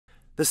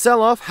The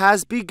sell-off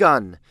has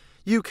begun.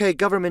 UK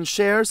government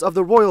shares of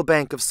the Royal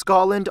Bank of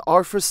Scotland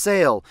are for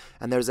sale,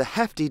 and there's a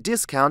hefty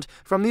discount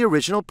from the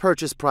original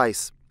purchase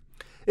price.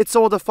 It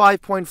sold a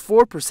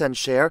 5.4%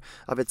 share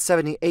of its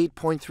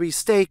 78.3%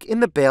 stake in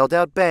the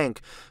bailed-out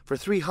bank for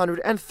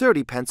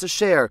 330 pence a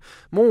share,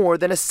 more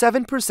than a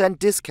 7%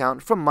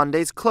 discount from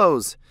Monday's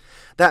close.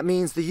 That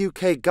means the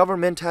UK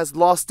government has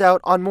lost out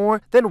on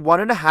more than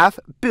 $1.5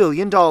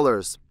 billion.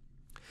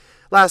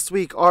 Last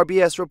week,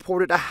 RBS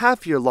reported a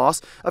half-year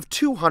loss of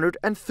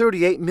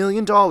 $238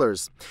 million.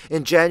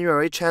 In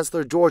January,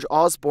 Chancellor George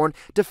Osborne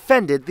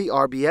defended the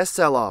RBS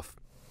sell-off.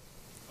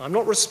 I'm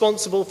not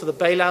responsible for the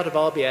bailout of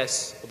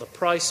RBS or the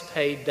price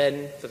paid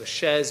then for the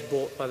shares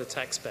bought by the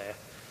taxpayer,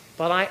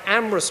 but I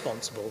am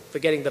responsible for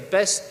getting the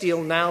best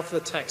deal now for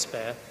the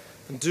taxpayer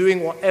and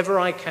doing whatever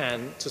I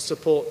can to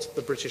support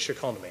the British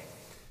economy.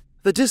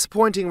 The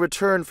disappointing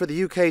return for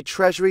the UK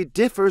Treasury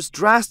differs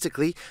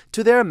drastically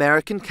to their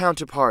American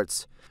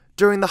counterparts.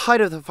 During the height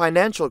of the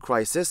financial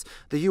crisis,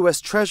 the US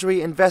Treasury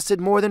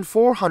invested more than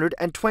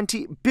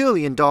 $420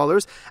 billion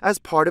as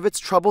part of its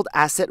troubled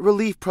asset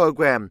relief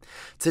program.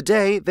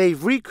 Today,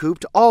 they've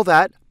recouped all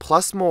that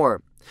plus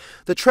more.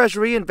 The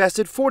Treasury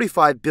invested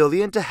 $45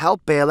 billion to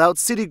help bail out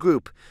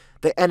Citigroup.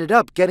 They ended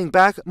up getting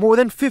back more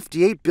than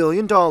 $58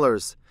 billion.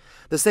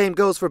 The same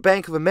goes for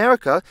Bank of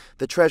America.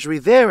 The Treasury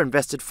there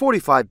invested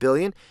 $45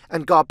 billion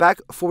and got back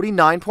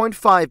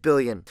 $49.5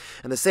 billion.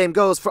 And the same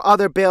goes for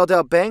other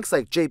bailed-out banks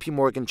like JP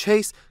Morgan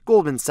Chase,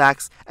 Goldman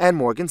Sachs, and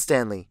Morgan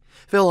Stanley.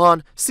 Phil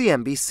Hahn,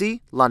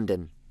 CNBC,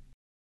 London.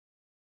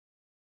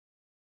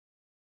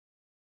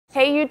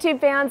 Hey YouTube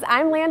fans,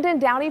 I'm Landon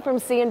Dowdy from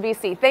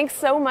CNBC. Thanks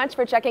so much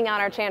for checking out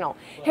our channel.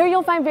 Here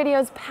you'll find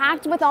videos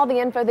packed with all the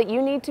info that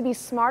you need to be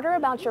smarter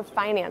about your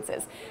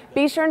finances.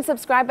 Be sure and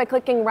subscribe by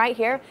clicking right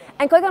here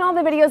and click on all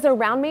the videos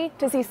around me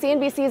to see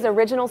CNBC's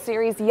original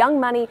series Young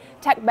Money,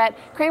 Tech Bet,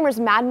 Kramer's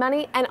Mad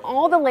Money, and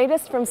all the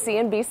latest from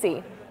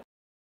CNBC.